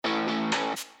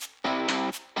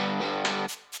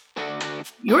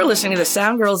You're listening to the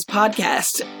Sound Girls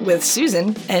podcast with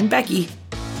Susan and Becky.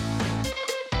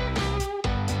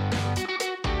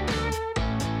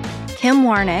 Kim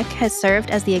Warnick has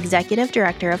served as the executive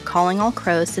director of Calling All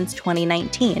Crows since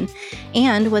 2019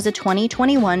 and was a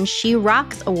 2021 She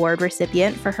Rocks Award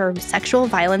recipient for her sexual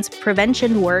violence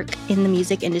prevention work in the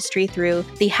music industry through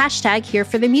the hashtag Here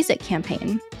for the Music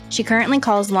campaign. She currently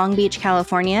calls Long Beach,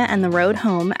 California, and the road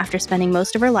home after spending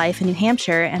most of her life in New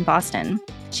Hampshire and Boston.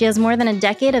 She has more than a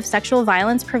decade of sexual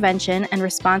violence prevention and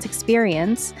response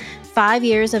experience, 5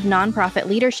 years of nonprofit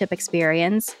leadership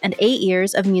experience, and 8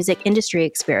 years of music industry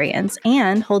experience,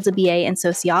 and holds a BA in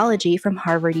sociology from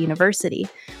Harvard University,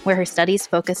 where her studies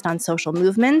focused on social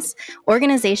movements,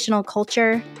 organizational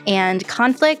culture, and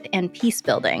conflict and peace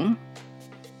building.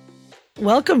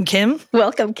 Welcome, Kim.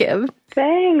 Welcome, Kim.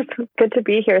 Thanks. Good to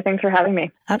be here. Thanks for having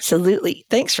me. Absolutely.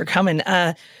 Thanks for coming.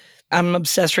 I'm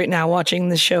obsessed right now watching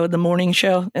the show, The Morning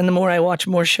Show. And the more I watch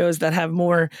more shows that have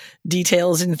more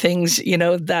details and things,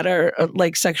 that are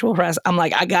like sexual harassment, I'm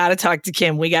like, I got to talk to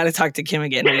Kim. We got to talk to Kim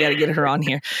again. We got to get her on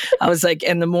here. I was like,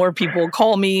 and the more people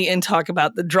call me and talk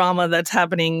about the drama that's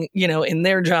happening, in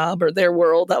their job or their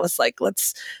world, I was like,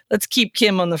 let's keep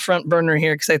Kim on the front burner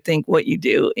here, because I think what you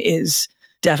do is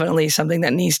definitely something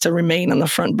that needs to remain on the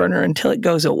front burner until it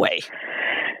goes away.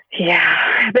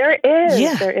 Yeah, there is.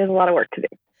 Yeah. There is a lot of work to do.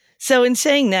 So in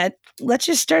saying that, let's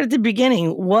just start at the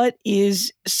beginning. What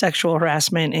is sexual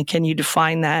harassment, and can you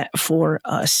define that for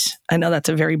us? I know that's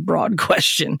a very broad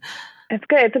question. It's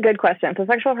good. It's a good question. So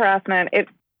sexual harassment,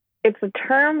 it's a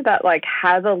term that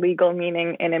has a legal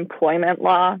meaning in employment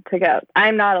law.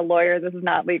 I'm not a lawyer. This is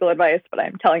not legal advice, but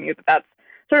I'm telling you that that's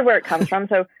sort of where it comes from.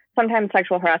 So sometimes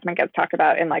sexual harassment gets talked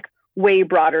about in way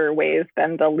broader ways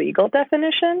than the legal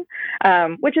definition,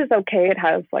 which is okay. It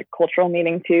has cultural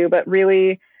meaning too, but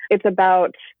really, it's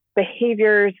about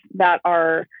behaviors that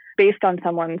are based on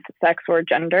someone's sex or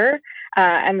gender,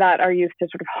 and that are used to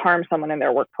sort of harm someone in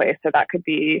their workplace. So that could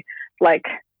be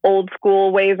old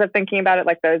school ways of thinking about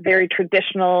it, the very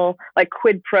traditional,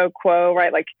 quid pro quo,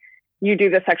 right? You do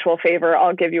the sexual favor,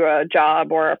 I'll give you a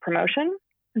job or a promotion.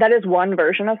 That is one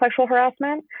version of sexual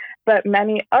harassment, but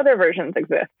many other versions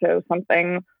exist. So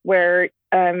something where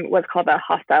what's called a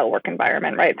hostile work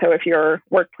environment, right? So if your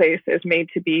workplace is made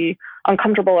to be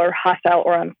uncomfortable or hostile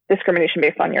or on discrimination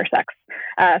based on your sex.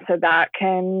 So that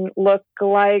can look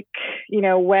like,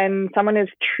 when someone is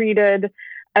treated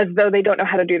as though they don't know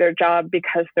how to do their job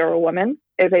because they're a woman,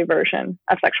 is a version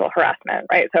of sexual harassment,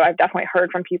 right? So I've definitely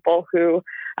heard from people who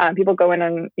people go in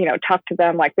and, talk to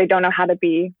them like they don't know how to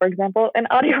be, for example, an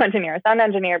audio engineer, a sound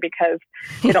engineer, because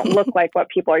they don't look like what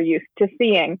people are used to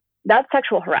seeing. That's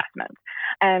sexual harassment.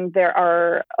 And there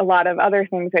are a lot of other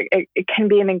things. It can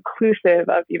be an inclusive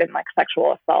of even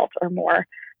sexual assault or more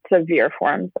severe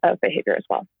forms of behavior as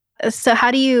well. So how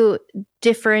do you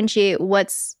differentiate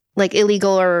what's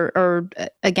illegal or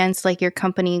against your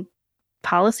company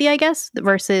policy, I guess,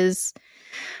 versus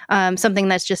something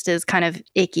that's just as kind of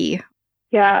icky?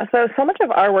 Yeah. So much of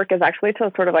our work is actually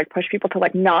to sort of push people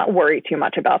to not worry too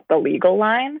much about the legal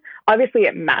line. Obviously,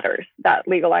 it matters. That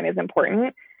legal line is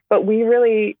important, but we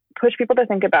really push people to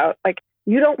think about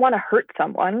you don't want to hurt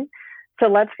someone. So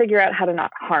let's figure out how to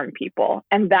not harm people.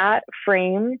 And that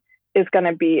frame is going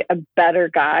to be a better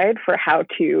guide for how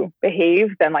to behave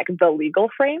than the legal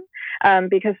frame.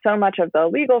 Because so much of the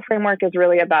legal framework is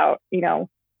really about,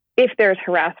 if there's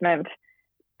harassment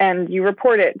and you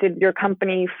report it, did your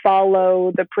company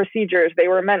follow the procedures they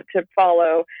were meant to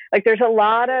follow? There's a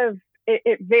lot of,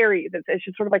 it varies. It's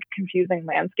just sort of a confusing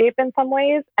landscape in some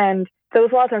ways. And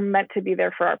those laws are meant to be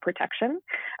there for our protection,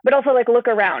 but also look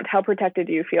around. How protected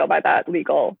do you feel by that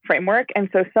legal framework? And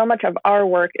so much of our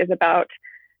work is about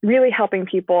really helping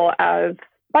people as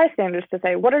bystanders to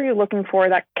say, what are you looking for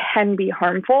that can be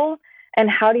harmful? And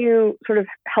how do you sort of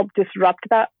help disrupt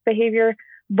that behavior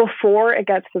before it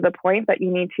gets to the point that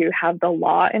you need to have the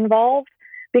law involved?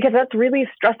 Because that's really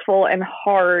stressful and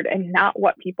hard and not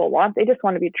what people want. They just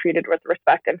want to be treated with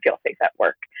respect and feel safe at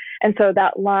work. And so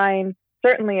that line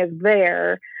certainly is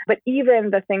there, but even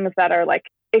the things that are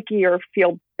icky or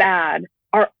feel bad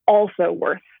are also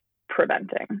worth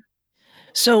preventing.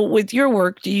 So with your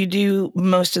work, do you do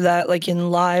most of that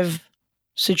in live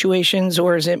situations,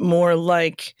 or is it more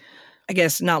I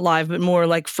guess not live, but more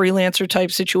freelancer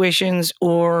type situations,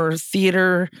 or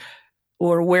theater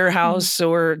or warehouse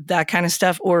or that kind of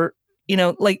stuff? Or,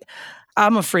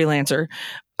 I'm a freelancer.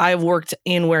 I've worked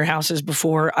in warehouses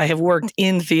before. I have worked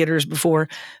in theaters before.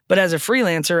 But as a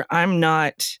freelancer, I'm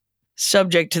not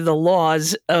subject to the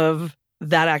laws of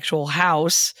that actual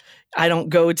house. I don't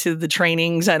go to the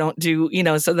trainings. I don't do,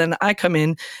 so then I come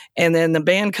in and then the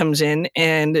band comes in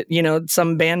and,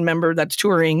 some band member that's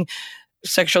touring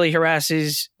sexually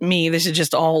harasses me. This is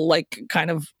just all like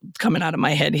kind of coming out of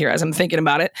my head here as I'm thinking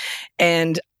about it.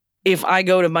 And if I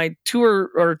go to my tour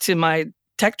or to my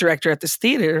tech director at this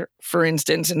theater, for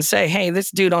instance, and say, hey, this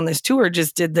dude on this tour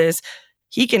just did this,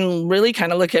 he can really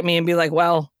kind of look at me and be like,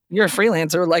 well, you're a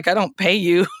freelancer. Like, I don't pay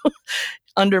you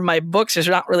under my books. There's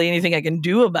not really anything I can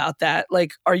do about that.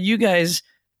 Like, are you guys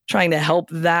trying to help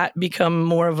that become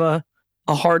more of a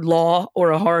hard law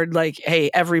or a hard, like, hey,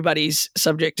 everybody's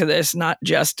subject to this, not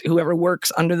just whoever works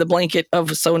under the blanket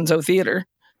of so-and-so theater?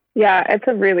 Yeah, it's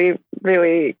a really,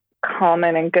 really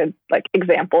common and good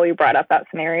example. You brought up that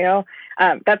scenario.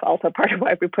 That's also part of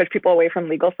why we push people away from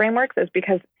legal frameworks, is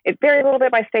because it varies a little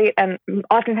bit by state, and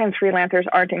oftentimes freelancers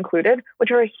aren't included,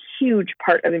 which are a huge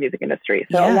part of the music industry.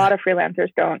 So a lot of freelancers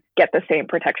don't get the same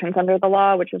protections under the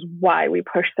law, which is why we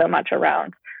push so much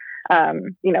around.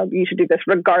 You should do this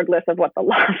regardless of what the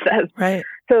law says. Right.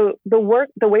 So the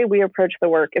way we approach the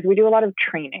work is we do a lot of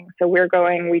training. So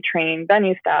we train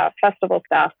venue staff, festival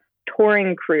staff,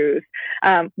 touring crews.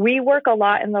 We work a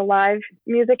lot in the live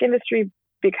music industry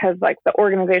because the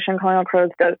organization Calling All Crows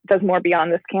does more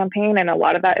beyond this campaign, and a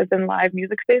lot of that is in live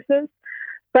music spaces.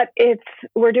 But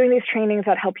we're doing these trainings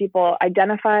that help people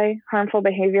identify harmful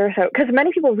behavior. So, because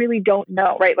many people really don't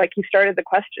know, right? Like, you started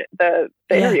the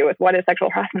interview with what is sexual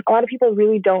harassment. A lot of people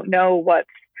really don't know what's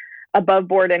above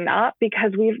board and not,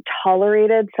 because we've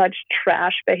tolerated such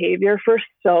trash behavior for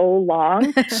so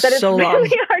long that it's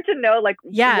really hard to know,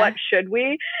 what should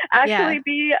we actually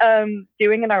be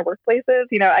doing in our workplaces.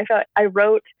 I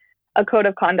wrote a code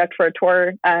of conduct for a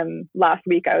tour last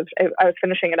week. I was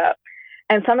finishing it up.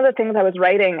 And some of the things I was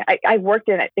writing, I've worked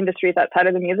in industries outside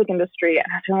of the music industry, and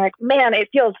I was like, man, it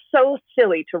feels so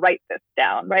silly to write this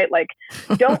down, right? Like,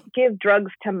 don't give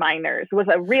drugs to minors was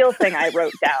a real thing I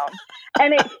wrote down.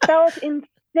 And it felt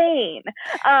insane.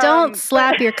 Don't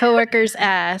slap your coworker's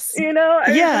ass. I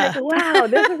was like, wow,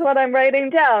 this is what I'm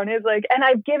writing down. And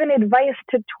I've given advice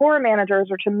to tour managers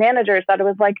or to managers that it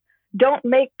was like, don't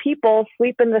make people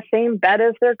sleep in the same bed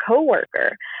as their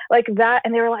coworker, like that.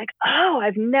 And they were like, oh,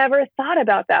 I've never thought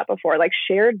about that before. Like,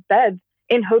 shared beds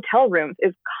in hotel rooms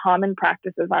is common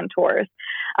practices on tours.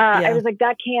 I was like,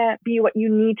 that can't be what you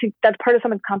need to, that's part of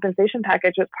someone's compensation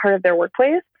package. It's part of their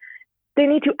workplace. They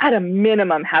need to, at a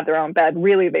minimum, have their own bed.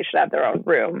 Really, they should have their own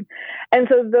room. And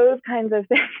so those kinds of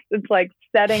things, it's like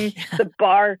setting the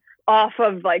bar off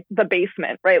of the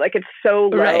basement, right? Like, it's so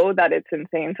low that it's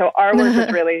insane. So our work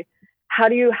is really, how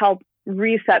do you help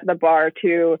reset the bar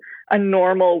to a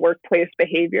normal workplace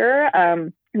behavior?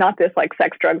 Not this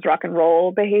sex, drugs, rock and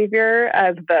roll behavior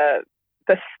as the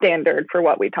standard for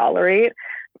what we tolerate,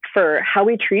 for how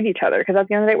we treat each other. Because at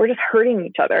the end of the day, we're just hurting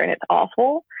each other, and it's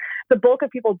awful. The bulk of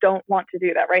people don't want to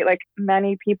do that, right? Like,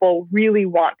 many people really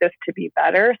want this to be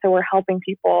better. So we're helping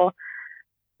people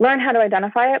learn how to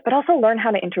identify it, but also learn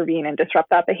how to intervene and disrupt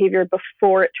that behavior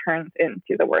before it turns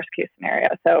into the worst case scenario.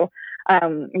 So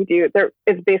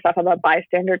it's based off of a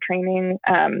bystander training.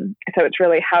 So it's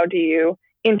really, how do you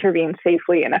intervene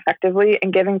safely and effectively,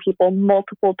 and giving people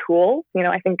multiple tools.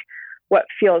 I think what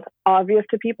feels obvious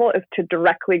to people is to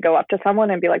directly go up to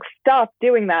someone and be like, stop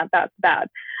doing that. That's bad.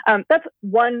 That's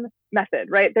one method,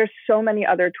 right? There's so many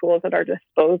other tools at our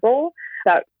disposal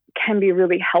that can be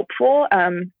really helpful.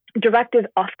 Direct is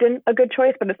often a good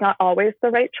choice, but it's not always the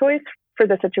right choice for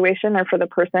the situation or for the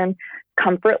person's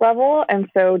comfort level. And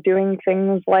so doing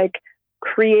things like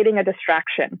creating a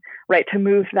distraction, right, to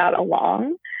move that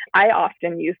along. I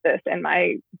often use this in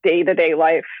my day-to-day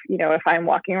life. If I'm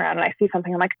walking around and I see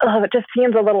something, I'm like, oh, it just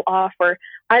seems a little off, or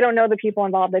I don't know the people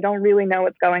involved. They don't really know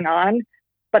what's going on,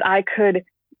 but I could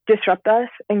disrupt us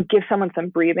and give someone some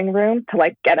breathing room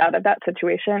to get out of that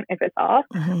situation if it's off.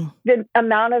 Mm-hmm. The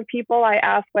amount of people I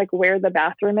ask where the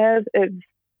bathroom is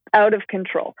out of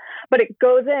control, but it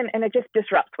goes in and it just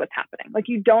disrupts what's happening.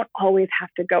 You don't always have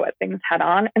to go at things head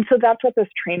on. And so that's what this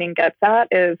training gets at,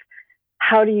 is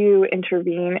how do you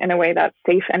intervene in a way that's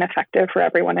safe and effective for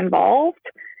everyone involved?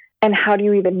 And how do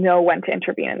you even know when to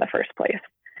intervene in the first place?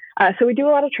 So we do a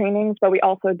lot of trainings, but we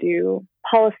also do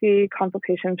policy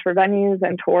consultations for venues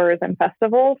and tours and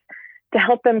festivals to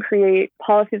help them create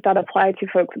policies that apply to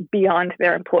folks beyond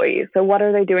their employees. So what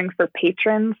are they doing for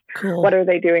patrons? Cool. What are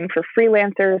they doing for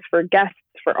freelancers, for guests,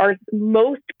 for artists?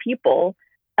 Most people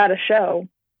at a show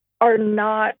are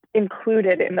not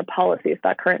included in the policies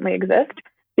that currently exist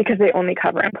because they only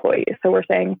cover employees. So we're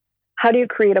saying, how do you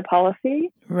create a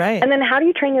policy? Right. And then how do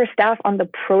you train your staff on the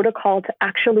protocol to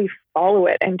actually follow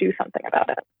it and do something about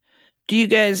it? Do you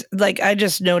guys, like, I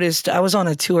just noticed I was on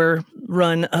a tour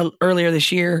run earlier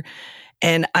this year,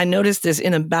 and I noticed this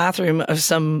in a bathroom of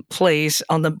some place.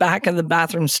 On the back of the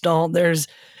bathroom stall, there's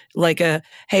like a,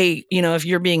 hey, if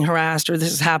you're being harassed or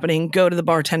this is happening, go to the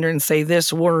bartender and say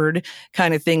this word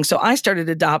kind of thing. So I started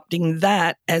adopting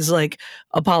that as like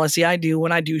a policy I do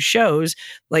when I do shows,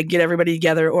 like get everybody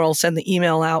together, or I'll send the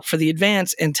email out for the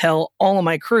advance and tell all of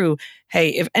my crew, hey,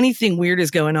 if anything weird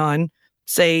is going on,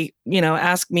 say,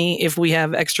 ask me if we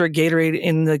have extra Gatorade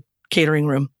in the catering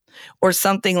room or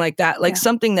something like that, like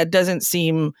something that doesn't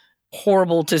seem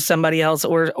horrible to somebody else,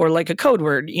 or like a code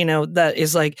word, that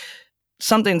is like,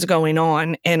 something's going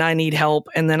on and I need help,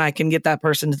 and then I can get that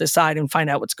person to the side and find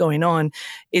out what's going on.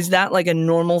 Is that like a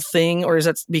normal thing, or is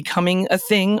that becoming a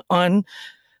thing on?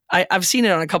 I've seen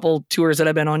it on a couple tours that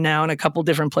I've been on now in a couple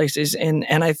different places, and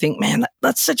I think, man,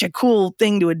 that's such a cool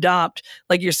thing to adopt.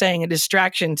 Like you're saying, a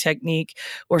distraction technique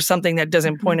or something that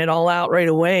doesn't point it all out right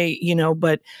away,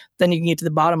 but then you can get to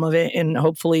the bottom of it and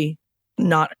hopefully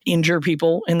not injure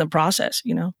people in the process,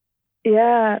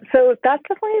 Yeah, so that's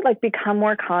definitely like become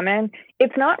more common.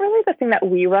 It's not really the thing that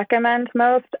we recommend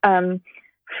most,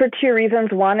 for two reasons.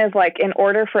 One is like, in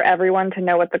order for everyone to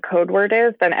know what the code word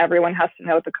is, then everyone has to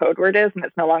know what the code word is, and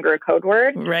it's no longer a code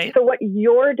word. Right. So what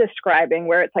you're describing,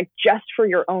 where it's like just for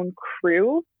your own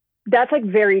crew, that's like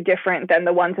very different than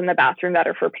the ones in the bathroom that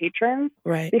are for patrons.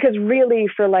 Right. Because really,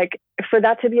 for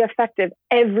that to be effective,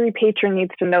 every patron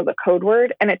needs to know the code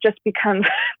word, and it just becomes,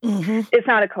 it's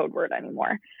not a code word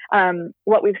anymore.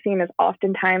 What we've seen is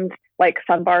oftentimes like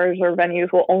some bars or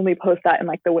venues will only post that in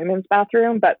like the women's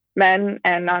bathroom, but men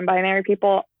and non-binary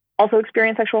people also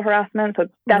experience sexual harassment. So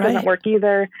that doesn't work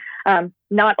either.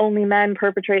 Not only men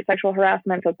perpetrate sexual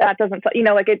harassment. So that doesn't,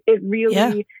 it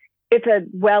really, it's a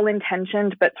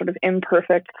well-intentioned but sort of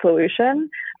imperfect solution.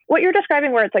 What you're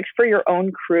describing, where it's like for your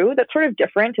own crew, that's sort of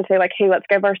different to say like, hey, let's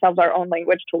give ourselves our own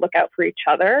language to look out for each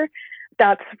other.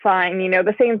 That's fine.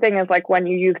 The same thing is like when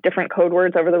you use different code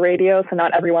words over the radio, so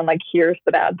not everyone like hears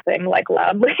the bad thing like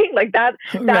loudly. Like that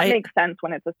makes sense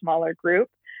when it's a smaller group.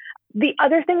 The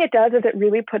other thing it does is it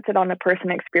really puts it on the person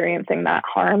experiencing that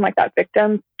harm, like that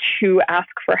victim, to ask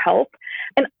for help.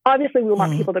 And obviously we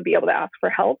want people to be able to ask for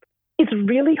help. It's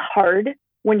really hard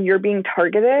when you're being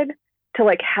targeted to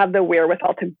like have the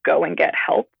wherewithal to go and get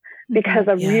help, because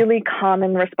a really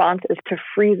common response is to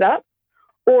freeze up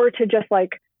or to just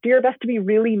like do your best to be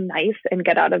really nice and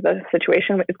get out of the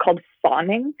situation. It's called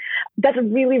fawning. That's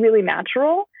really, really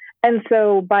natural. And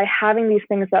so by having these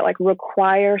things that like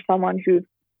require someone who's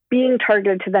being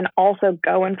targeted to then also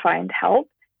go and find help,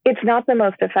 it's not the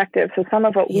most effective. So some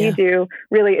of what we do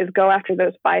really is go after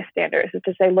those bystanders, is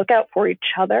to say, look out for each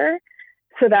other,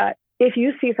 so that if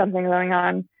you see something going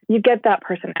on, you get that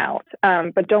person out,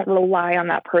 but don't rely on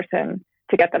that person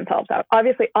to get themselves out.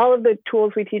 Obviously, all of the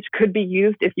tools we teach could be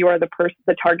used if you are the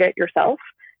target yourself.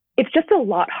 It's just a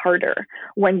lot harder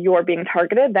when you're being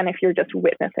targeted than if you're just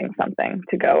witnessing something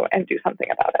to go and do something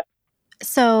about it.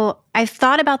 So I've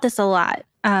thought about this a lot.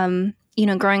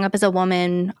 Growing up as a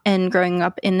woman and growing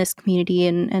up in this community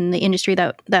and the industry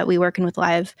that we work in with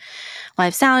live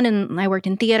sound, and I worked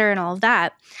in theater and all of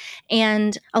that.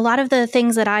 And a lot of the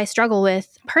things that I struggle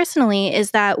with personally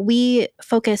is that we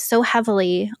focus so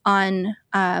heavily on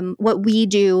what we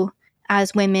do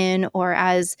as women or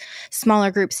as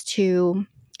smaller groups to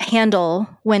handle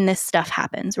when this stuff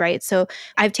happens, right? So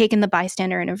I've taken the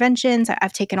bystander interventions,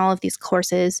 I've taken all of these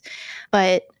courses,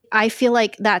 but I feel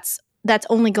like that's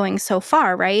only going so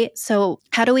far, right? So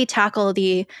how do we tackle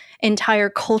the entire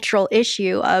cultural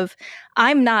issue of,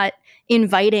 I'm not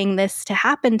inviting this to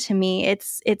happen to me.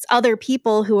 It's other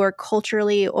people who are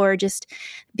culturally, or just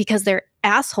because they're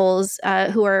assholes,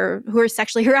 who are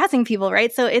sexually harassing people,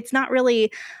 right? So it's not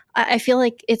really, I feel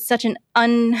like it's such an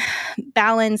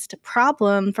unbalanced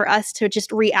problem for us to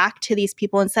just react to these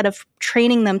people instead of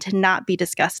training them to not be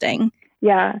disgusting.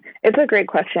 Yeah, it's a great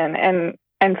question.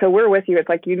 And so we're with you. It's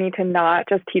like, you need to not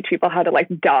just teach people how to like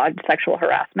dodge sexual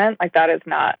harassment. Like it is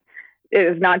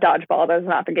not dodgeball. That is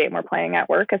not the game we're playing at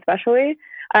work, especially.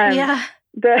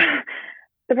 The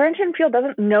prevention field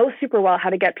doesn't know super well how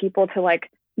to get people to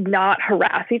like not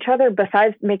harass each other,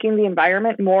 besides making the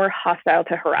environment more hostile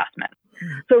to harassment.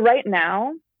 So right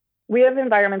now we have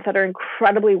environments that are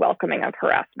incredibly welcoming of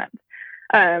harassment.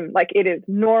 Like it is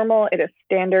normal, it is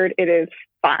standard, it is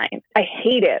fine. I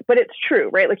hate it, but it's true,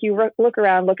 right? Like you look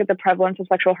around, look at the prevalence of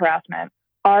sexual harassment.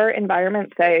 Our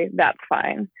environments say that's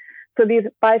fine. So these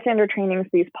bystander trainings,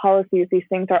 these policies, these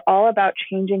things are all about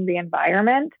changing the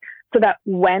environment so that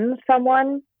when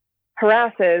someone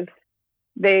harasses,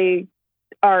 they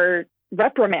are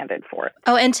reprimanded for it.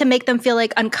 Oh, and to make them feel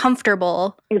like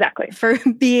uncomfortable. Exactly. For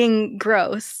being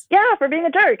gross. Yeah, for being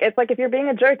a jerk. It's like if you're being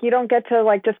a jerk, you don't get to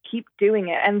like just keep doing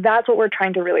it. And that's what we're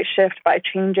trying to really shift by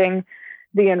changing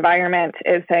the environment,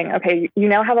 is saying, okay, you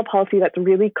now have a policy that's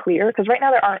really clear, because right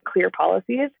now there aren't clear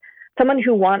policies. Someone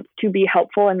who wants to be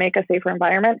helpful and make a safer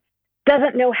environment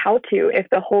doesn't know how to if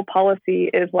the whole policy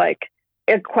is like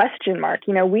a question mark.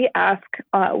 You know, we ask,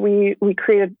 we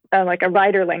created like a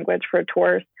rider language for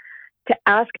tours to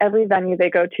ask every venue they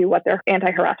go to what their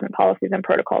anti-harassment policies and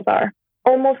protocols are.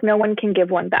 Almost no one can give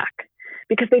one back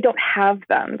because they don't have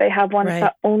them. They have one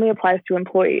that only applies to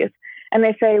employees. And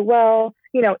they say, well,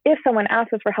 you know, if someone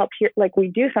asks us for help here, like we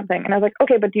do something. And I was like,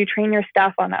 okay, but do you train your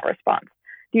staff on that response?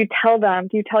 Do you tell them,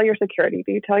 do you tell your security,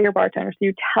 do you tell your bartenders, do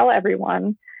you tell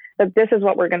everyone that this is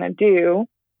what we're going to do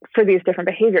for these different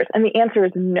behaviors? And the answer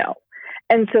is no.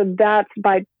 And so that's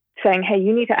by saying, hey,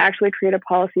 you need to actually create a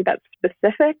policy that's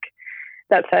specific,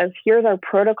 that says, here's our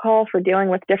protocol for dealing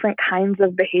with different kinds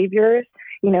of behaviors.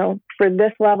 You know, for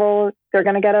this level, they're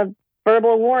going to get a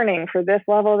verbal warning. For this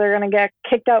level, they're going to get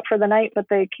kicked out for the night, but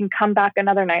they can come back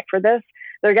another night. For this,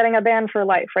 they're getting a ban for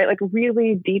life, right? Like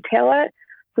really detail it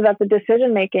so that the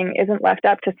decision-making isn't left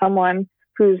up to someone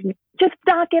who's just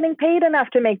not getting paid enough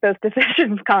to make those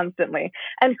decisions constantly,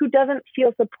 and who doesn't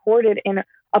feel supported in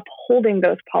upholding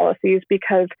those policies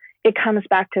because it comes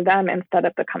back to them instead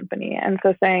of the company. And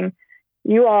so saying,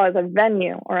 you all as a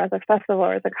venue or as a festival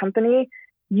or as a company,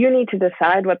 you need to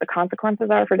decide what the consequences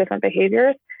are for different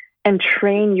behaviors and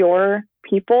train your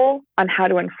people on how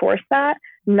to enforce that,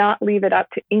 not leave it up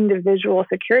to individual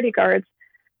security guards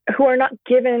who are not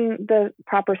given the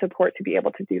proper support to be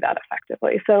able to do that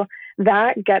effectively. So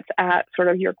that gets at sort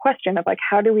of your question of like,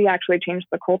 how do we actually change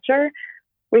the culture?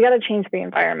 We got to change the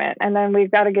environment. And then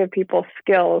we've got to give people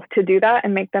skills to do that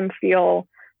and make them feel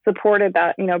supported,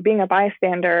 that, you know, being a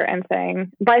bystander and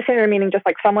saying, bystander meaning just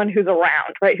like someone who's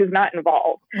around, right, who's not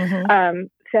involved,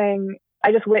 saying,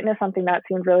 I just witnessed something that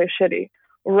seemed really shitty,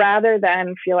 rather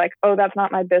than feel like, oh, that's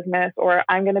not my business, or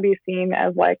I'm going to be seen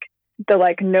as like the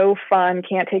like no fun,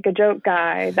 can't take a joke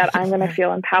guy, that I'm going to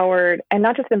feel empowered, and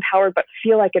not just empowered, but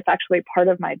feel like it's actually part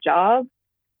of my job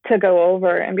to go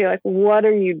over and be like, what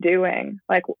are you doing?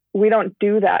 Like, we don't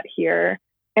do that here.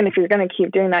 And if you're going to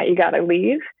keep doing that, you got to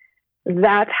leave.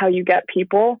 That's how you get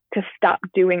people to stop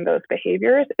doing those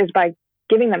behaviors, is by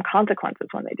giving them consequences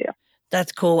when they do.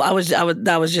 That's cool. I was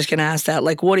just going to ask that.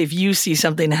 Like, what if you see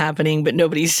something happening, but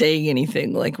nobody's saying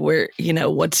anything? Like, where, you know,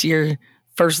 what's your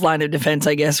first line of defense,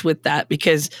 I guess, with that?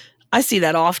 Because I see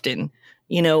that often,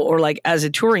 you know, or like as a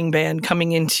touring band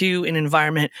coming into an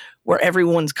environment where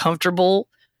everyone's comfortable.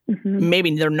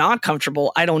 Maybe they're not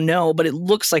comfortable. I don't know, but it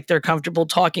looks like they're comfortable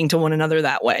talking to one another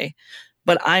that way.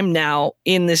 But I'm now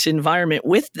in this environment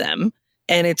with them,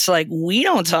 and it's like, we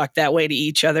don't talk that way to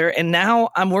each other. And now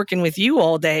I'm working with you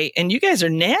all day and you guys are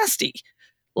nasty.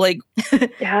 Like,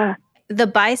 yeah. The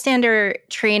bystander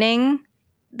training,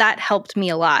 that helped me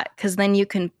a lot, because then you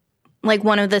can, like,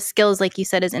 one of the skills, like you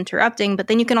said, is interrupting, but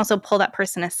then you can also pull that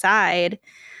person aside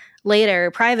later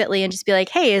privately and just be like,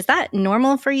 hey, is that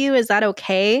normal for you? Is that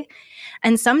okay?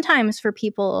 And sometimes for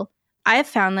people, I've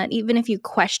found that even if you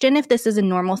question if this is a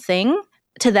normal thing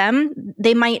to them,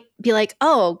 they might be like,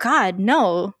 oh God,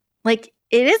 no, like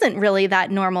it isn't really that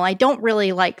normal. I don't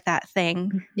really like that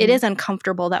thing. It is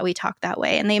uncomfortable that we talk that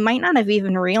way. And they might not have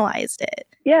even realized it.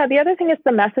 Yeah. The other thing is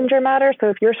the messenger matter. So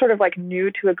if you're sort of like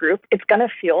new to a group, it's going to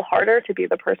feel harder to be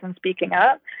the person speaking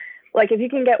up. Like if you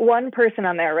can get one person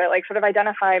on there, right, like sort of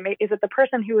identify, is it the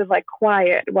person who was like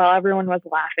quiet while everyone was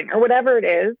laughing or whatever it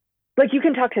is? Like you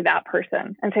can talk to that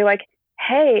person and say like,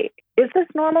 hey, is this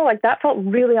normal? Like that felt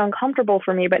really uncomfortable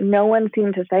for me, but no one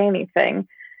seemed to say anything.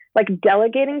 Like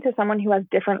delegating to someone who has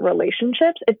different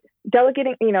relationships, it's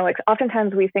delegating, you know, like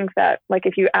oftentimes we think that like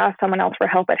if you ask someone else for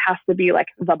help, it has to be like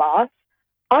the boss.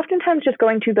 Oftentimes just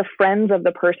going to the friends of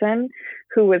the person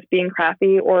who was being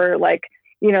crappy, or like,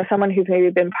 you know, someone who's maybe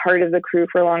been part of the crew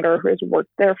for longer, who has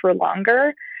worked there for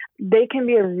longer, they can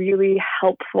be a really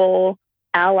helpful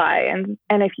ally. And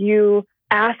if you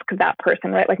ask that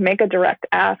person, right, like make a direct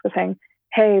ask of saying,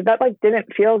 hey, that like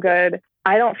didn't feel good.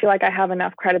 I don't feel like I have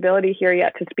enough credibility here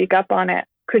yet to speak up on it.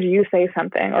 Could you say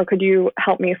something, or could you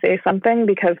help me say something?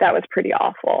 Because that was pretty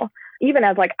awful. Even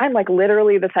as like, I'm like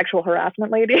literally the sexual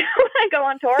harassment lady when I go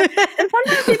on tour. And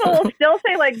sometimes people will still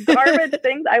say like garbage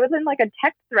things. I was in like a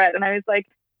text thread and I was like,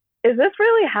 is this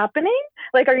really happening?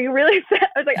 Like, are you really, I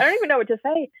was like, I don't even know what to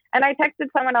say. And I texted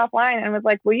someone offline and was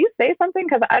like, will you say something?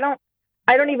 Because I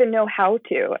I don't even know how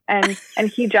to. And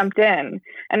he jumped in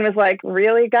and was like,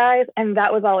 really, guys? And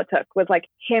that was all it took, was like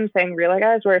him saying really,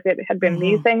 guys, where if it had been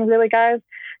me saying really, guys,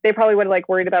 they probably would have like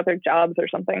worried about their jobs or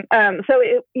something. So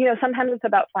it, sometimes it's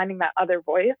about finding that other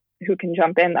voice who can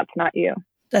jump in. That's not you.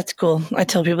 That's cool. I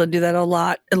tell people to do that a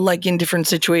lot, like in different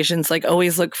situations, like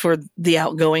always look for the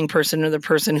outgoing person or the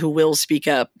person who will speak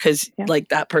up, because like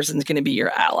that person's going to be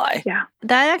your ally. Yeah.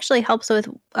 That actually helps with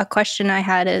a question I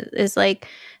had is like,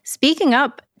 speaking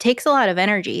up takes a lot of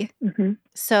energy. Mm-hmm.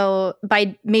 So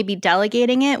by maybe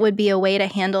delegating it would be a way to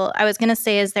handle, I was going to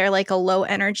say, is there like a low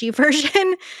energy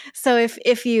version? So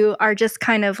if you are just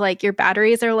kind of like your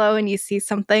batteries are low and you see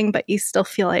something, but you still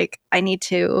feel like I need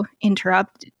to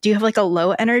interrupt, do you have like a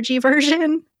low energy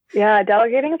version? Yeah,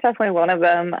 delegating is definitely one of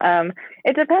them.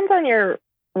 It depends on your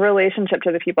relationship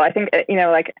to the people. I think,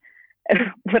 like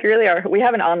literally we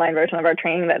have an online version of our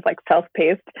training that's like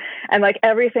self-paced, and like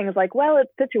everything is like, well,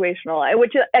 it's situational,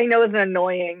 which I know is an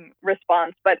annoying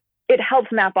response, but it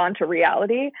helps map onto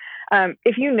reality.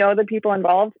 If you know the people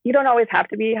involved, you don't always have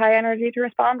to be high energy to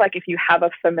respond. Like if you have a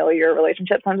familiar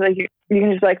relationship, sometimes you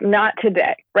can just like, not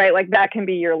today, right? Like that can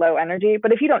be your low energy.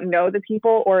 But if you don't know the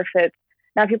people, or if it's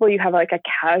not people you have like a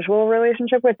casual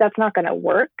relationship with, that's not going to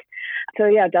work. So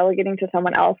yeah, delegating to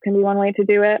someone else can be one way to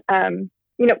do it.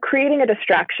 Creating a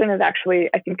distraction is actually,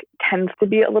 I think, tends to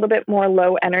be a little bit more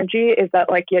low energy, is that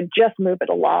like you just move it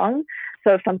along.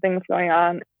 So if something's going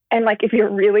on, and like if you're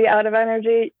really out of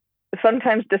energy,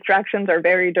 sometimes distractions are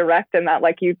very direct in that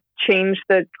like you change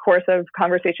the course of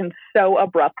conversation so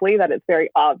abruptly that it's very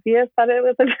obvious that it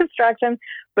was a distraction,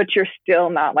 but you're still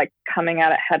not like coming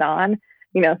at it head on.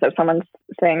 So if someone's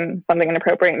saying something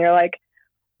inappropriate and you're like,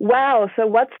 wow, so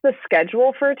what's the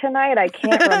schedule for tonight? I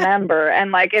can't remember.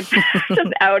 And like, it's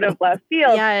just out of left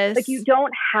field. Yes. Like you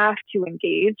don't have to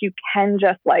engage. You can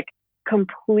just like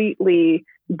completely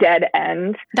dead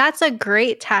end. That's a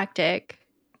great tactic.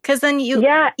 Because then you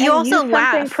also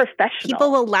laugh.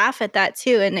 People will laugh at that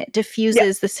too, and it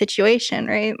diffuses the situation,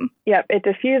 right? Yep, it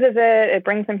diffuses it. It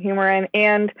brings some humor in.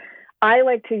 And I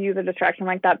like to use a distraction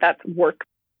like that that's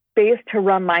work-based to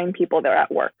remind people they're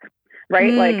at work,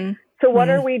 right? Like, so what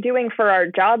are we doing for our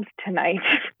jobs tonight?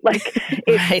 Like,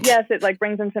 yes, it like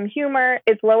brings in some humor.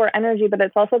 It's lower energy, but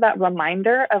it's also that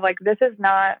reminder of like, this is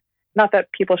not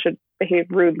that people should behave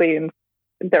rudely in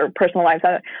their personal lives,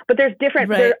 but there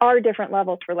are different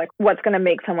levels for like what's going to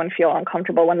make someone feel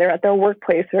uncomfortable when they're at their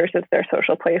workplace versus their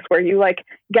social place, where you like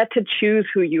get to choose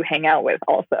who you hang out with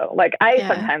also. Like I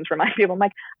sometimes remind people, I'm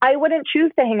like, I wouldn't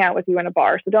choose to hang out with you in a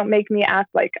bar, so don't make me act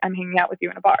like I'm hanging out with you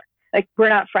in a bar. Like we're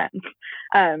not friends.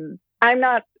 I'm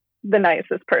not the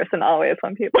nicest person always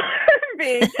when people are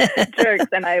being jerks,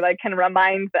 and I like can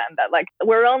remind them that like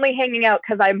we're only hanging out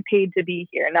because I'm paid to be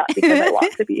here, not because I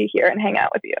want to be here and hang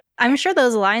out with you. I'm sure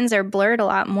those lines are blurred a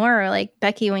lot more. Like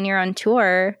Becky, when you're on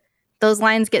tour, those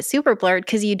lines get super blurred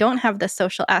because you don't have the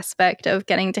social aspect of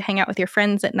getting to hang out with your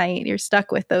friends at night. You're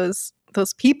stuck with those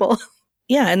people.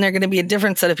 Yeah, and they're going to be a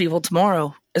different set of people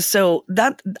tomorrow. So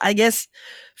that, I guess,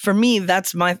 for me,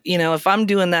 that's my, if I'm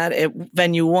doing that at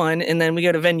venue 1 and then we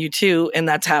go to venue 2 and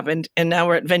that's happened, and now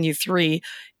we're at venue 3,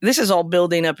 this is all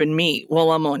building up in me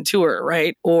while I'm on tour,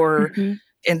 right?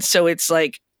 And so it's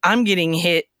like I'm getting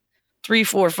hit 3,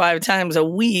 4, 5 times a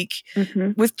week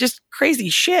with just crazy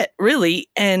shit, really.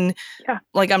 And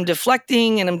like I'm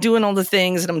deflecting and I'm doing all the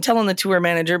things and I'm telling the tour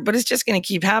manager, but it's just going to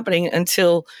keep happening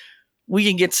until we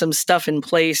can get some stuff in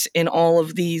place in all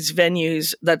of these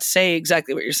venues that say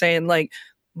exactly what you're saying. Like,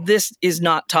 this is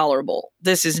not tolerable.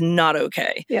 This is not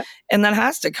okay. Yeah. And that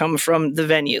has to come from the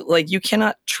venue. Like, you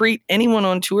cannot treat anyone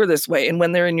on tour this way. And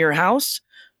when they're in your house,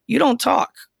 you don't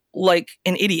talk like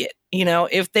an idiot.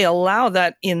 If they allow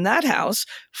that in that house,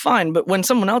 fine. But when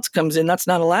someone else comes in, that's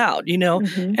not allowed,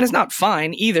 and it's not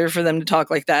fine either for them to talk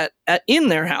like that in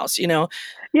their house,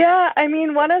 Yeah, I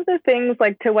mean, one of the things,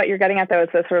 like, to what you're getting at, though, is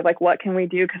this sort of like, what can we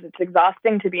do? Because it's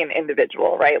exhausting to be an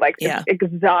individual, right? Like, it's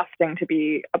exhausting to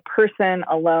be a person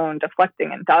alone,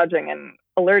 deflecting and dodging and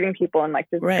alerting people and, like,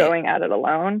 just going at it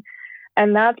alone.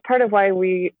 And that's part of why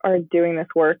we are doing this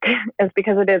work, is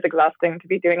because it is exhausting to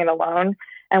be doing it alone.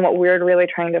 And what we're really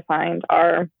trying to find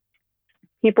are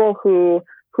people who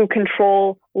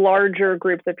control larger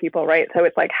groups of people, right? So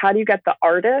it's like, how do you get the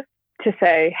artist to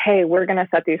say, hey, we're going to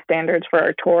set these standards for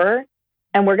our tour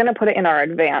and we're going to put it in our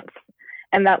advance.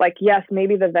 And that, like, yes,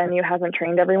 maybe the venue hasn't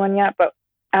trained everyone yet, but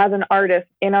as an artist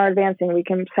in our advancing, we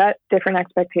can set different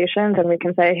expectations and we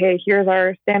can say, hey, here's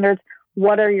our standards.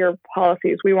 What are your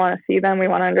policies? We want to see them. We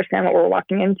want to understand what we're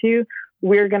walking into.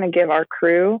 We're going to give our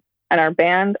crew and our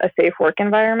band a safe work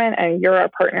environment, and you're our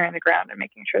partner in the ground and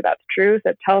making sure that's true.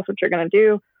 So tell us what you're going to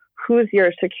do, who's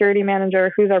your security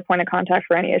manager, who's our point of contact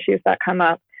for any issues that come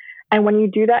up. And when you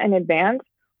do that in advance,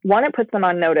 one, it puts them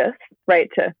on notice, right,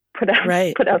 to put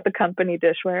out the company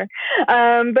dishware.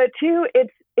 But two,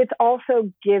 it's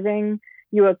also giving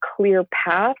you a clear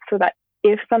path so that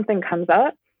if something comes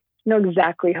up, you know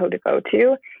exactly who to go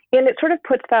to. And it sort of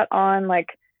puts that on like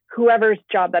whoever's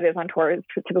job that is on tour is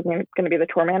typically going to be the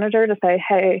tour manager to say,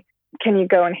 hey, can you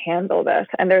go and handle this?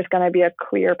 And there's going to be a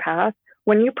clear path.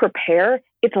 When you prepare,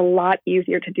 it's a lot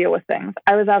easier to deal with things.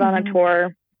 I was out on a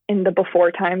tour in the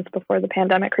before the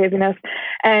pandemic craziness.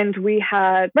 And we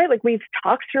had, right, like we've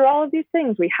talked through all of these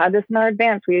things. We had this in our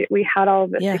advance. We had all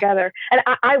of this together. And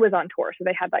I was on tour, so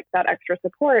they had like that extra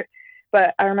support.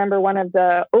 But I remember one of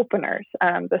the openers,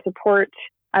 the support,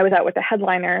 I was out with the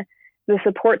headliner, the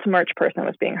support's merch person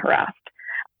was being harassed.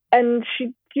 And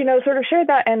she, you know, sort of shared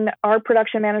that, and our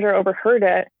production manager overheard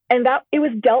it. And that it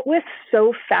was dealt with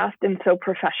so fast and so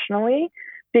professionally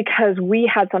because we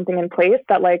had something in place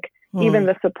that like even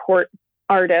the support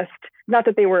artist, not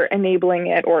that they were enabling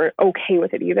it or okay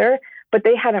with it either, but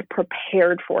they hadn't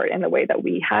prepared for it in the way that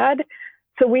we had.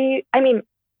 So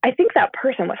I think that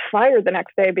person was fired the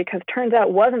next day because turns out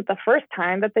it wasn't the first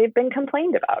time that they've been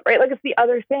complained about, right? Like it's the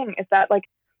other thing is that like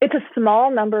it's a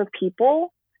small number of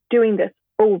people doing this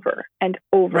over and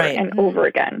over and over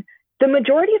again. The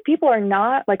majority of people are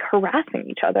not like harassing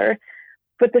each other,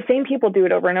 but the same people do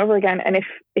it over and over again. And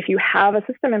if you have a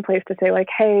system in place to say like,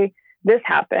 hey, this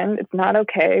happened, it's not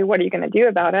okay, what are you going to do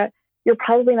about it? You're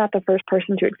probably not the first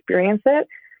person to experience it.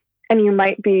 And you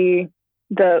might be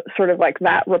the sort of like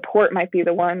that report might be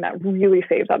the one that really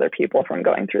saves other people from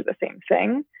going through the same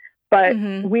thing. But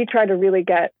we try to really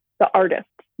get the artists,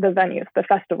 the venues, the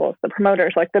festivals, the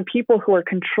promoters, like the people who are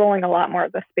controlling a lot more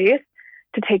of the space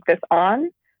to take this on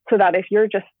so that if you're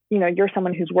just, you know, you're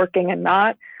someone who's working and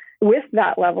not with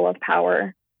that level of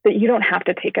power, that you don't have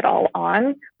to take it all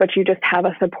on, but you just have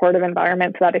a supportive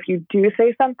environment so that if you do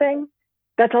say something,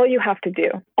 that's all you have to do.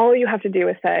 All you have to do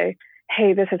is say,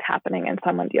 hey, this is happening, and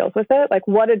someone deals with it. Like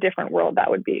what a different world that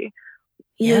would be.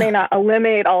 You may not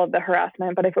eliminate all of the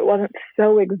harassment, but if it wasn't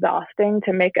so exhausting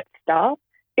to make it stop,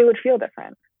 it would feel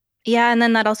different. Yeah. And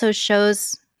then that also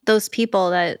shows those people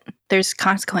that there's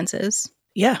consequences.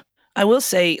 Yeah. I will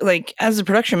say, like, as a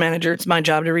production manager, it's my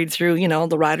job to read through, you know,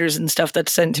 the riders and stuff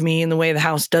that's sent to me and the way the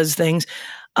house does things.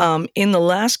 In the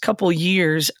last couple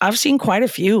years, I've seen quite a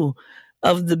few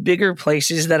of the bigger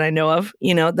places that I know of,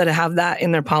 you know, that have that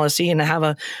in their policy and have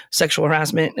a sexual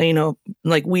harassment, you know,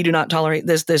 like we do not tolerate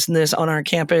this, this, and this on our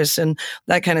campus and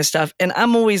that kind of stuff. And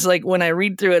I'm always like, when I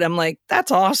read through it, I'm like,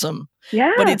 that's awesome.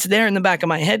 Yeah. But it's there in the back of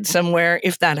my head somewhere.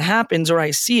 If that happens or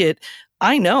I see it,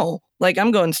 I know. Like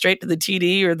I'm going straight to the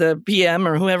TD or the PM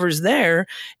or whoever's there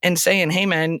and saying, hey,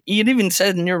 man, you'd even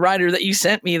said in your rider that you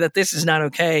sent me that this is not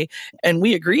okay. And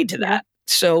we agreed to that.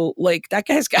 So like that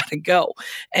guy's got to go.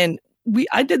 And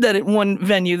I did that at one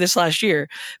venue this last year.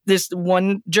 This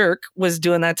one jerk was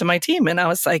doing that to my team. And I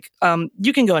was like,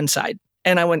 you can go inside.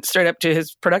 And I went straight up to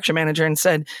his production manager and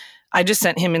said, I just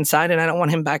sent him inside and I don't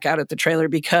want him back out at the trailer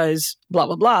because blah,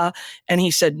 blah, blah. And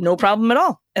he said, no problem at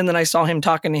all. And then I saw him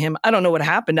talking to him. I don't know what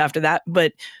happened after that,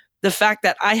 but the fact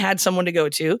that I had someone to go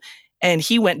to and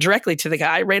he went directly to the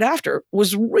guy right after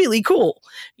was really cool,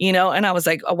 you know? And I was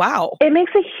like, oh, wow. It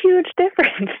makes a huge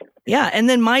difference. Yeah. And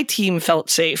then my team felt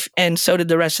safe. And so did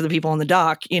the rest of the people on the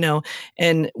dock, you know,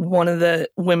 and one of the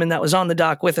women that was on the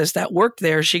dock with us that worked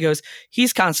there, she goes,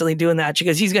 he's constantly doing that. She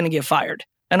goes, he's going to get fired.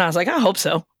 And I was like, I hope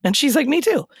so. And she's like, me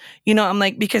too. You know, I'm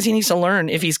like, because he needs to learn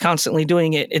if he's constantly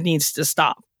doing it, it needs to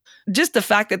stop. Just the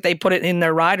fact that they put it in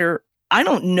their rider, I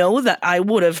don't know that I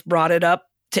would have brought it up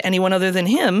to anyone other than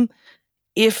him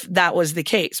if that was the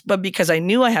case. But because I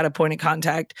knew I had a point of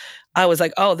contact, I was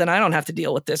like, oh, then I don't have to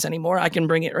deal with this anymore. I can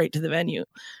bring it right to the venue.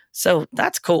 So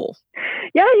that's cool.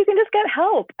 Yeah, you can just get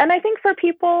help. And I think for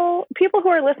people who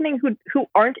are listening who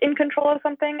aren't in control of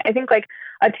something, I think like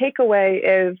a takeaway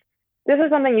is this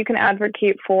is something you can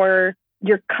advocate for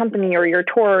your company or your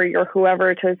tour or your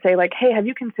whoever to say like, hey, have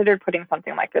you considered putting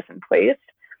something like this in place?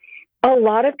 A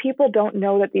lot of people don't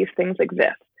know that these things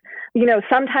exist. You know,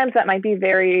 sometimes that might be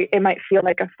it might feel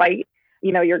like a fight.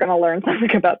 You know, you're going to learn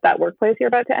something about that workplace you're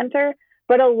about to enter.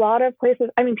 But a lot of places,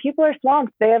 I mean, people are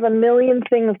swamped. They have a million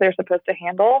things they're supposed to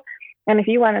handle. And if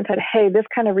you went and said, hey, this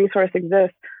kind of resource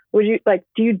exists, would you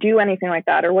do you do anything like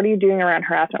that? Or what are you doing around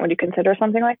harassment? Would you consider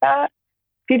something like that?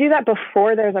 If you do that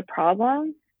before there's a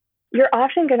problem, you're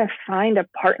often going to find a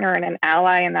partner and an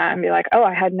ally in that and be like, oh,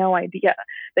 I had no idea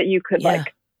that you could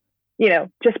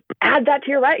just add that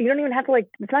to your rider. You don't even have to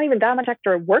it's not even that much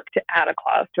extra work to add a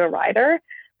clause to a rider,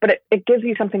 but it gives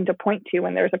you something to point to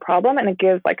when there's a problem, and it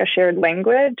gives like a shared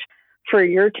language for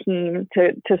your team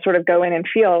to sort of go in and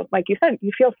feel, like you said,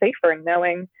 you feel safer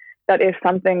knowing that if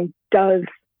something does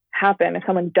happen, if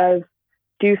someone does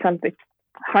do something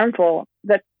harmful,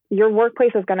 that your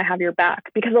workplace is going to have your back.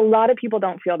 Because a lot of people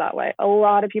don't feel that way. A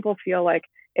lot of people feel like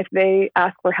if they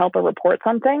ask for help or report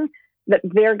something, that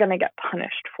they're going to get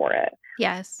punished for it.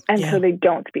 Yes. And so they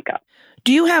don't speak up.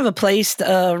 Do you have a place,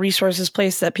 resources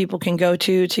place that people can go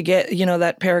to get,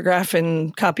 that paragraph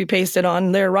and copy paste it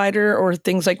on their writer or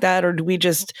things like that? Or do we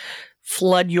just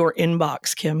flood your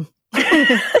inbox, Kim?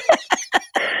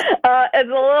 It's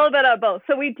a little bit of both.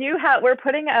 So we're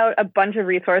putting out a bunch of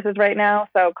resources right now.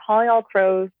 So Calling All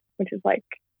Crows, which is like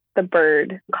the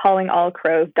bird,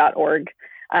 callingallcrows.org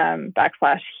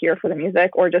 /Here for the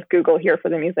Music, or just Google Here for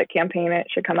the Music campaign. It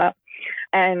should come up.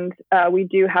 And we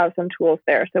do have some tools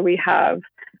there. So we have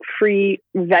free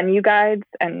venue guides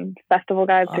and festival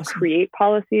guides to create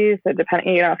policies. So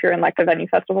depending, if you're in like the venue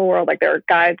festival world, like there are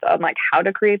guides on like how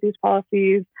to create these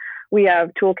policies. We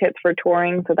have toolkits for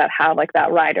touring, so that have like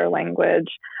that rider language.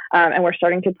 And we're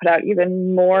starting to put out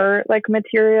even more like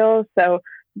materials. So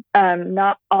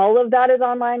not all of that is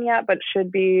online yet, but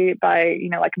should be by,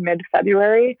 like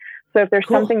mid-February. So if there's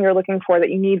something you're looking for that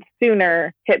you need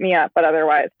sooner, hit me up. But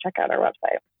otherwise, check out our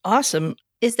website. Awesome.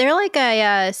 Is there like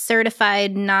a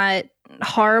certified not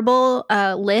horrible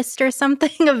list or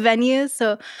something of venues?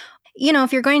 So,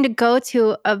 if you're going to go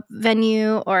to a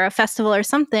venue or a festival or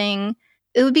something,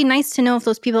 it would be nice to know if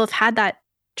those people have had that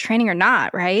training or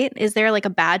not, right? Is there like a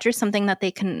badge or something that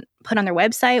they can put on their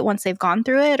website once they've gone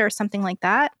through it or something like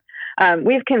that?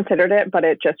 We've considered it, but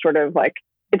it just sort of like,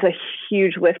 it's a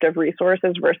huge lift of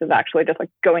resources versus actually just like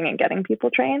going and getting people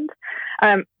trained.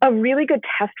 A really good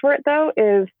test for it, though,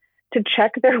 is to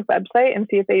check their website and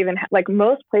see if they even like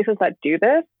most places that do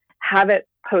this have it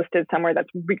posted somewhere that's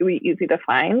really easy to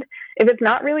find. If it's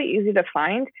not really easy to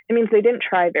find, it means they didn't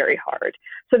try very hard.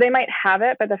 So they might have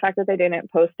it, but the fact that they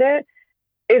didn't post it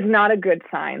is not a good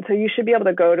sign. So you should be able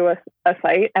to go to a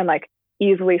site and like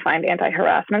easily find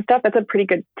anti-harassment stuff. That's a pretty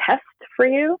good test for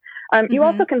you. You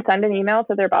also can send an email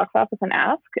to their box office and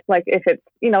ask, like if it's,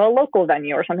 a local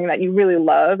venue or something that you really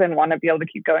love and want to be able to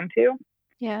keep going to.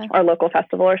 Yeah. Or a local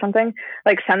festival or something,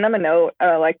 like send them a note,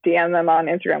 like DM them on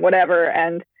Instagram, whatever,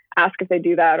 and ask if they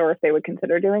do that or if they would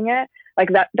consider doing it. Like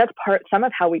that's some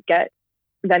of how we get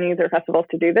venues or festivals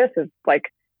to do this is like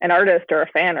an artist or a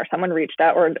fan or someone reached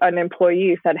out or an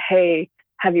employee said, hey,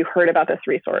 have you heard about this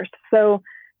resource? So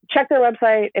check their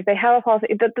website. If they have a policy,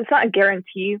 it's not a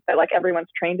guarantee that like everyone's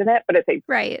trained in it, but it's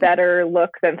a better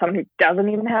look than someone who doesn't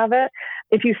even have it.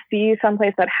 If you see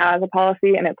someplace that has a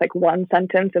policy and it's like one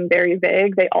sentence and very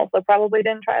vague, they also probably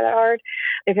didn't try that hard.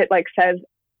 If it like says,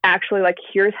 actually like,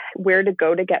 here's where to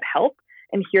go to get help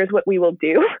and here's what we will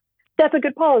do, that's a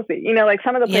good policy. Like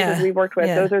some of the places we've worked with,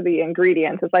 those are the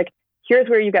ingredients. It's like, here's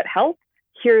where you get help.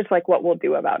 Here's like what we'll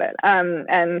do about it.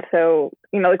 And so,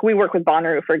 like we work with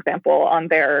Bonnaroo, for example,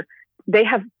 they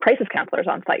have crisis counselors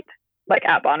on site, like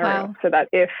at Bonnaroo, so that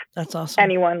if that's awesome.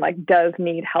 Anyone like does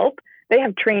need help, they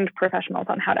have trained professionals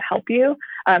on how to help you,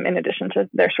 in addition to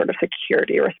their sort of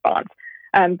security response.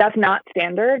 That's not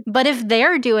standard. But if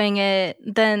they're doing it,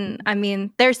 then,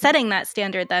 they're setting that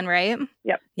standard then, right?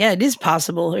 Yep. Yeah, it is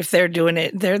possible if they're doing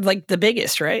it. They're like the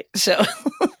biggest, right? So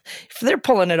if they're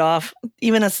pulling it off,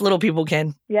 even us little people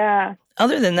can. Yeah.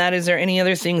 Other than that, is there any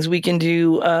other things we can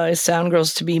do as Sound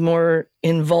Girls to be more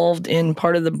involved in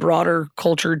part of the broader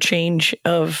culture change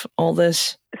of all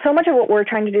this? So much of what we're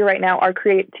trying to do right now are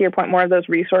create, to your point, more of those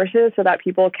resources so that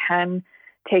people can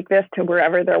take this to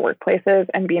wherever their workplace is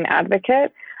and be an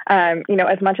advocate.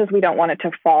 As much as we don't want it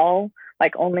to fall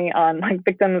like only on like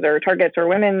victims or targets or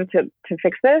women to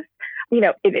fix this,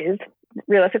 it is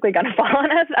realistically going to fall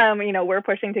on us. We're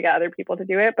pushing to get other people to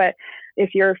do it. But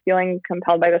if you're feeling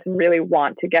compelled by this and really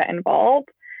want to get involved,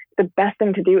 the best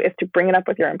thing to do is to bring it up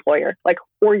with your employer,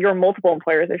 or your multiple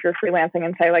employers if you're freelancing,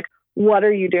 and say, what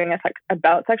are you doing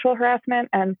about sexual harassment?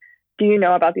 And do you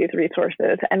know about these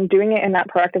resources? And doing it in that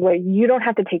proactive way, you don't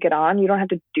have to take it on. You don't have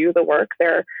to do the work.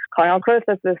 Calling All Crows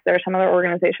does this. There are some other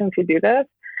organizations who do this,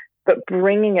 but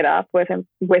bringing it up with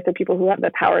the people who have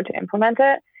the power to implement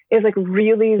it is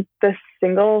really the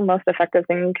single most effective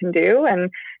thing you can do.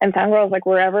 And Sound Girls,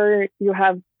 wherever you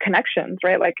have connections,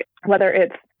 right? Whether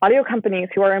it's audio companies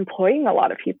who are employing a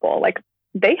lot of people,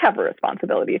 they have a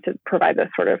responsibility to provide this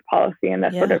sort of policy and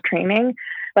this sort of training.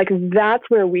 That's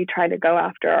where we try to go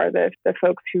after, are the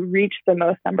folks who reach the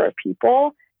most number of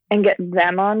people and get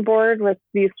them on board with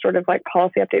these sort of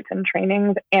policy updates and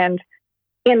trainings, and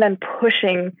then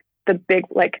pushing the big,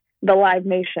 the Live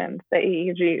Nations, the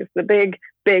AEGs, the big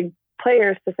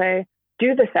players to say,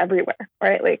 do this everywhere,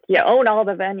 right? You own all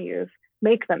the venues,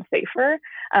 make them safer.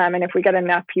 And if we get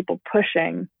enough people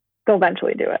pushing, they'll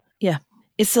eventually do it. Yeah.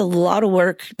 It's a lot of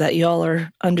work that y'all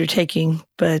are undertaking,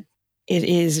 but it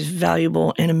is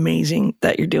valuable and amazing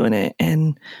that you're doing it.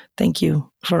 And thank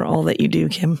you for all that you do,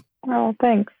 Kim. Oh,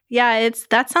 thanks. Yeah,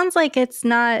 that sounds like it's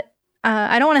not,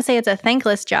 I don't want to say it's a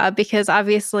thankless job, because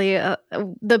obviously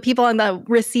the people on the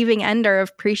receiving end are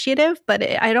appreciative, but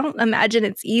I don't imagine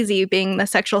it's easy being the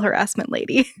sexual harassment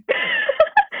lady.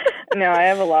 No, I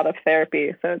have a lot of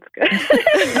therapy, so it's good.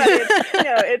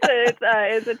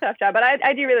 It's a tough job, but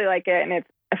I do really like it. And it's,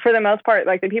 for the most part,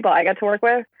 like the people I get to work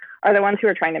with are the ones who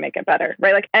are trying to make it better,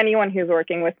 right? Like anyone who's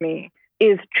working with me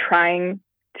is trying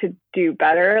to do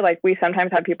better. Like we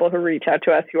sometimes have people who reach out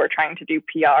to us who are trying to do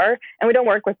PR, and we don't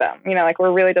work with them. Like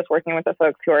we're really just working with the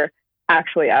folks who are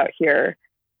actually out here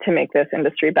to make this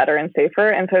industry better and safer.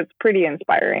 And so it's pretty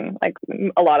inspiring. Like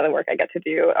a lot of the work I get to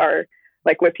do are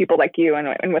like with people like you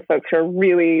and with folks who are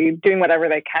really doing whatever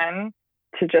they can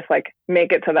to just like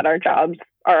make it so that our jobs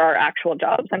are our actual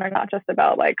jobs and are not just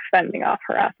about like fending off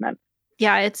harassment.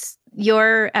 Yeah,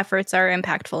 your efforts are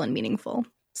impactful and meaningful.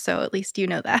 So at least you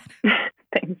know that.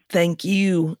 Thanks. Thank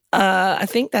you. I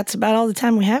think that's about all the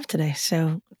time we have today.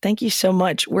 So thank you so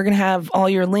much. We're going to have all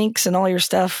your links and all your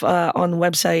stuff on the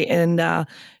website, and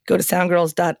go to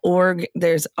soundgirls.org.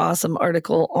 There's an awesome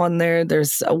article on there.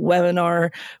 There's a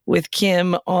webinar with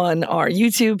Kim on our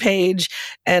YouTube page,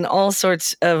 and all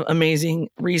sorts of amazing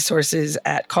resources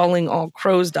at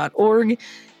callingallcrows.org,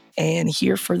 and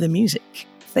here for the music.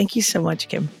 Thank you so much,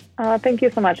 Kim. Thank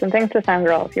you so much. And thanks to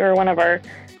Soundgirls. You were one of our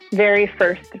very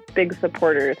first big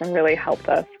supporters and really helped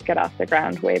us get off the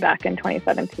ground way back in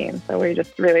 2017. So we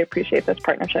just really appreciate this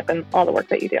partnership and all the work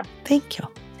that you do. Thank you.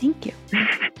 Thank you.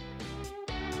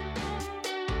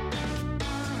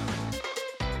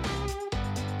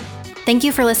 Thank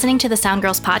you for listening to the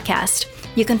Soundgirls podcast.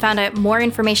 You can find out more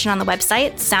information on the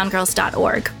website,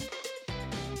 soundgirls.org.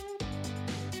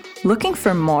 Looking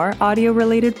for more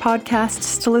audio-related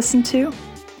podcasts to listen to?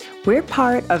 We're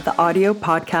part of the Audio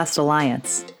Podcast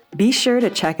Alliance. Be sure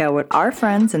to check out what our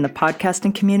friends in the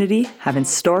podcasting community have in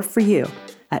store for you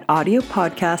at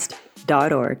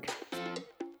audiopodcast.org.